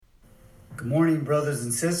Good morning, brothers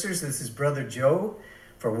and sisters. This is Brother Joe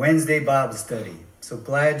for Wednesday Bible Study. So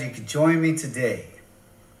glad you could join me today.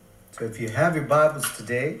 So if you have your Bibles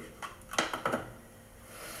today,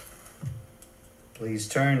 please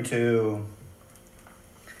turn to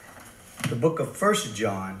the book of 1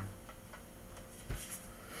 John,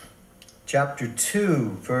 chapter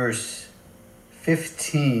 2, verse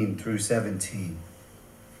 15 through 17.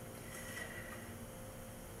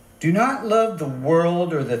 Do not love the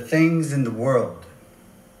world or the things in the world.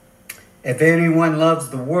 If anyone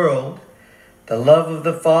loves the world, the love of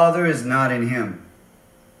the Father is not in him.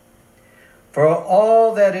 For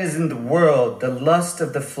all that is in the world, the lust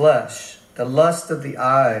of the flesh, the lust of the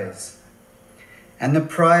eyes, and the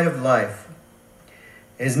pride of life,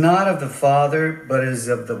 is not of the Father, but is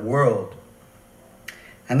of the world.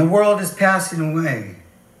 And the world is passing away,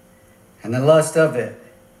 and the lust of it.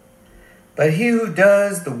 But he who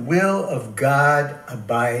does the will of God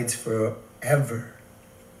abides forever.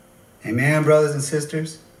 Amen, brothers and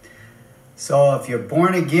sisters? So if you're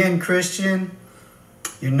born again Christian,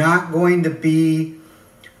 you're not going to be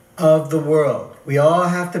of the world. We all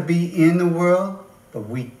have to be in the world, but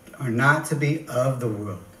we are not to be of the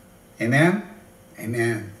world. Amen?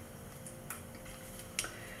 Amen.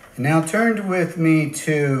 And now turn with me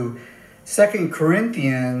to 2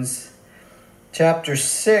 Corinthians chapter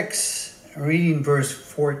 6, reading verse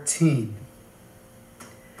 14.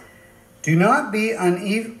 Do not be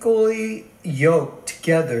unequally yoked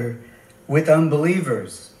together with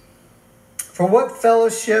unbelievers. For what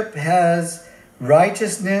fellowship has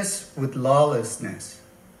righteousness with lawlessness?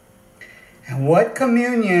 And what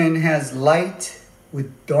communion has light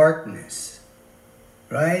with darkness?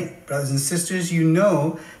 Right? Brothers and sisters, you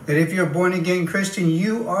know that if you're a born again Christian,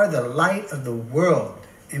 you are the light of the world.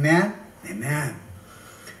 Amen? Amen.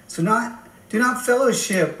 So do not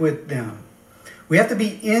fellowship with them. We have to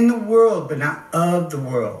be in the world, but not of the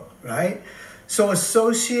world, right? So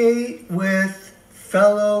associate with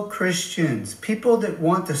fellow Christians, people that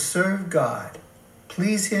want to serve God,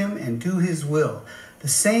 please Him, and do His will. The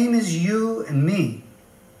same as you and me,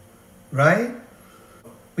 right?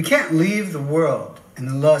 We can't leave the world and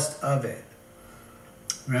the lust of it,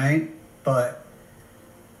 right? But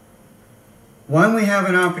when we have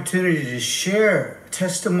an opportunity to share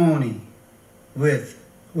testimony with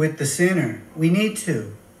the sinner, we need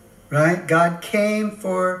to, right? God came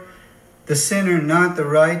for the sinner, not the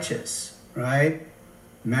righteous, right?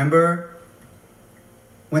 Remember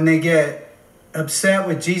when they get upset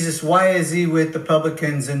with Jesus, why is he with the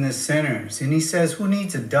publicans and the sinners? And he says, who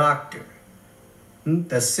needs a doctor?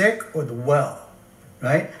 The sick or the well,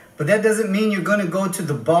 right? But that doesn't mean you're going to go to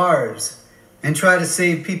the bars and try to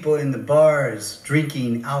save people in the bars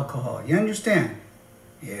drinking alcohol. You understand?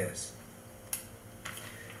 Yes.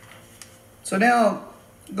 So now,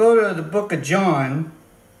 go to the book of John,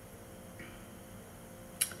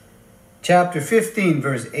 chapter 15,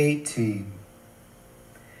 verse 18.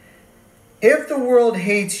 If the world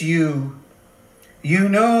hates you, you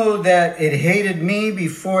know that it hated me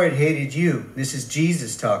before it hated you. This is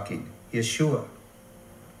Jesus talking, Yeshua.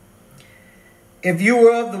 If you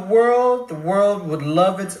were of the world would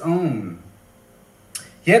love its own.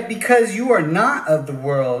 Yet because you are not of the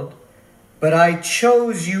world, but I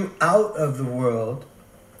chose you out of the world,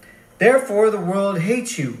 therefore the world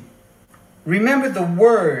hates you. Remember the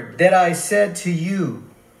word that I said to you.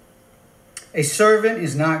 A servant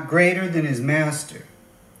is not greater than his master.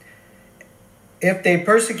 If they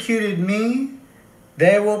persecuted me,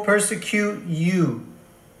 they will persecute you.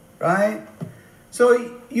 Right?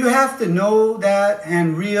 So you have to know that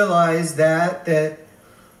and realize that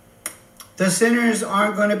the sinners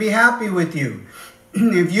aren't going to be happy with you.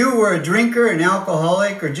 If you were a drinker, an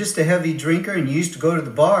alcoholic, or just a heavy drinker and you used to go to the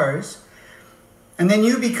bars, and then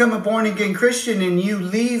you become a born-again Christian and you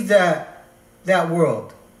leave that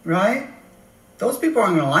world, right? Those people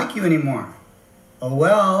aren't going to like you anymore. Oh,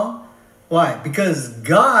 well, why? Because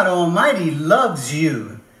God Almighty loves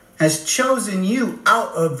you, has chosen you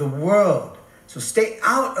out of the world. So stay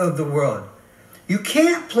out of the world. You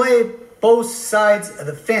can't play both sides of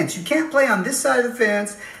the fence. You can't play on this side of the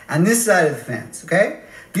fence and this side of the fence, okay?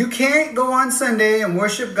 You can't go on Sunday and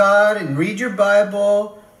worship God and read your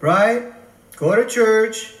Bible, right? Go to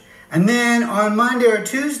church, and then on Monday or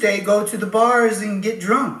Tuesday go to the bars and get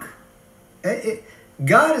drunk.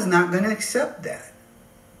 God is not going to accept that.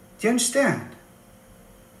 Do you understand?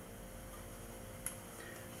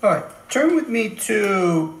 All right, turn with me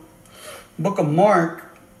to book of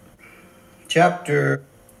Mark, chapter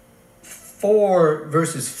 4,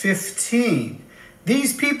 verses 15.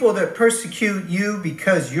 These people that persecute you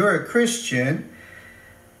because you're a Christian,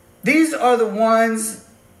 these are the ones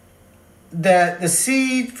that the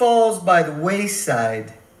seed falls by the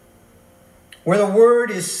wayside, where the word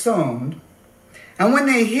is sown, and when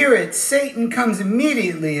they hear it, Satan comes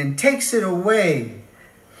immediately and takes it away.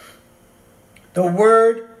 The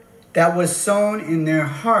word that was sown in their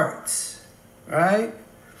hearts, right?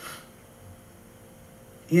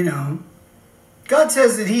 You know, God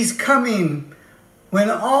says that he's coming when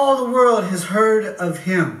all the world has heard of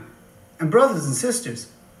him. And brothers and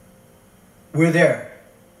sisters, we're there.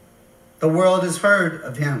 The world has heard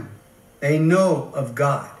of him. They know of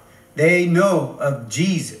God. They know of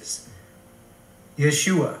Jesus,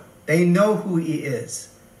 Yeshua. They know who he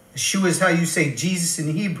is. Yeshua is how you say Jesus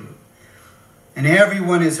in Hebrew. And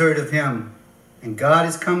everyone has heard of him. And God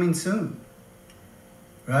is coming soon.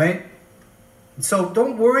 Right? And so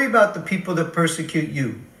don't worry about the people that persecute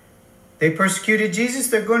you. They persecuted Jesus,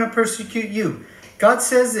 they're going to persecute you. God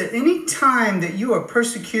says that any time that you are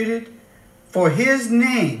persecuted for his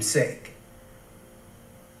name's sake,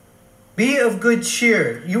 be of good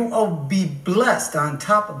cheer. You will be blessed on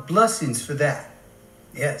top of blessings for that.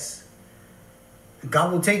 Yes.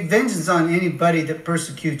 God will take vengeance on anybody that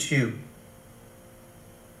persecutes you.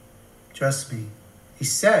 Trust me. He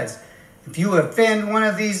says, if you offend one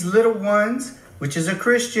of these little ones, which is a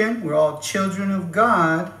Christian, we're all children of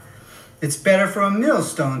God, it's better for a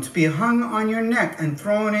millstone to be hung on your neck and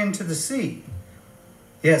thrown into the sea.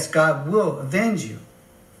 Yes, God will avenge you.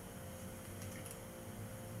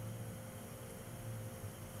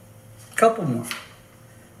 Couple more.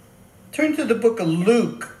 Turn to the book of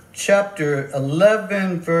Luke, chapter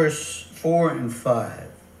 11, verse 4 and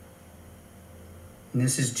 5. And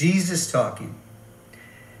this is Jesus talking.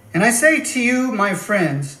 And I say to you, my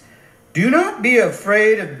friends, do not be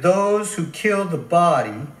afraid of those who kill the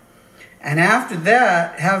body, and after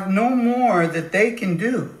that have no more that they can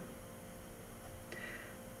do.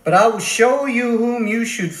 But I will show you whom you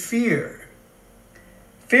should fear.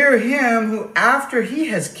 Fear him who, after he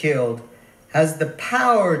has killed, has the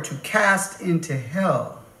power to cast into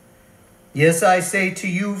hell. Yes, I say to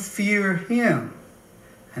you, fear him.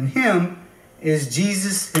 And him is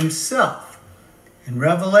Jesus himself. In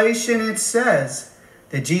Revelation it says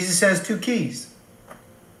that Jesus has two keys.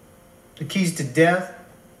 The keys to death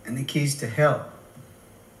and the keys to hell.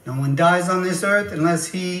 No one dies on this earth unless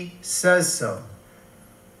he says so.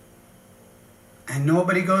 And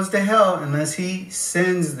nobody goes to hell unless he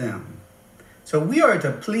sends them. So we are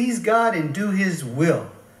to please God and do his will.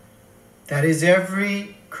 That is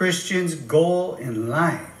every Christian's goal in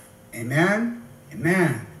life. Amen?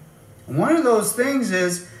 Amen. And one of those things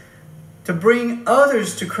is to bring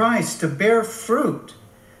others to Christ, to bear fruit.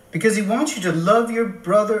 Because he wants you to love your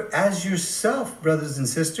brother as yourself, brothers and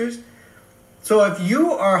sisters. So if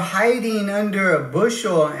you are hiding under a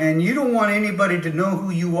bushel and you don't want anybody to know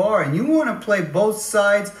who you are and you want to play both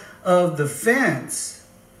sides of the fence,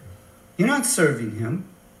 you're not serving him.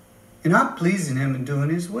 You're not pleasing him and doing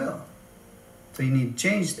his will. So you need to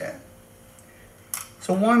change that.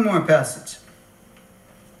 So one more passage.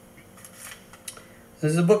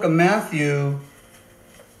 This is the book of Matthew,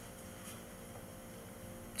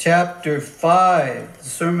 chapter 5, the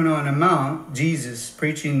Sermon on the Mount. Jesus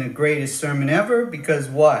preaching the greatest sermon ever. Because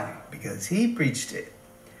why? Because he preached it.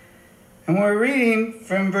 And we're reading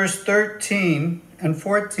from verse 13 and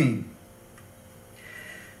 14.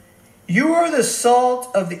 You are the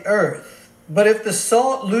salt of the earth, but if the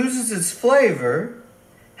salt loses its flavor,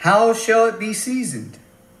 how shall it be seasoned?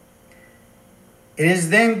 It is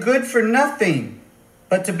then good for nothing,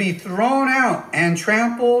 but to be thrown out and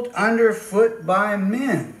trampled underfoot by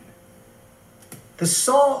men. The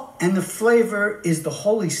salt and the flavor is the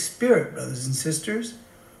Holy Spirit, brothers and sisters.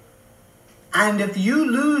 And if you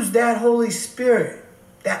lose that Holy Spirit,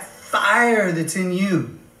 that fire that's in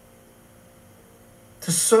you,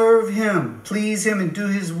 to serve him, please him, and do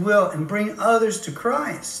his will, and bring others to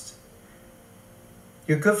Christ,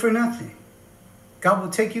 you're good for nothing. God will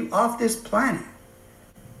take you off this planet.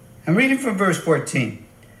 I'm reading from verse 14.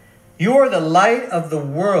 You are the light of the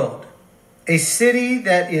world. A city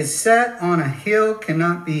that is set on a hill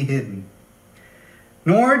cannot be hidden.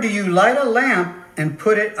 Nor do you light a lamp and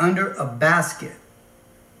put it under a basket,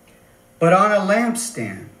 but on a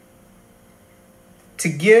lampstand, to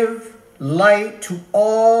give light to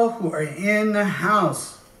all who are in the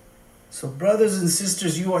house. So brothers and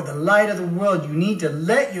sisters, you are the light of the world. You need to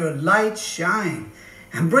let your light shine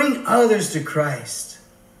and bring others to Christ.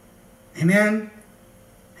 Amen?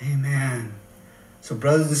 Amen. So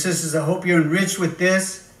brothers and sisters, I hope you're enriched with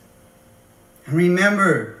this. And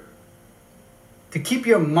remember to keep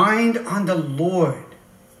your mind on the Lord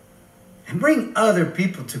and bring other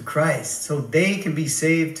people to Christ so they can be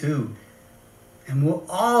saved too. And we'll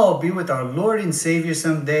all be with our Lord and Savior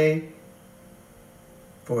someday,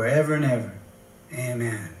 forever and ever.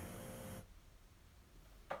 Amen.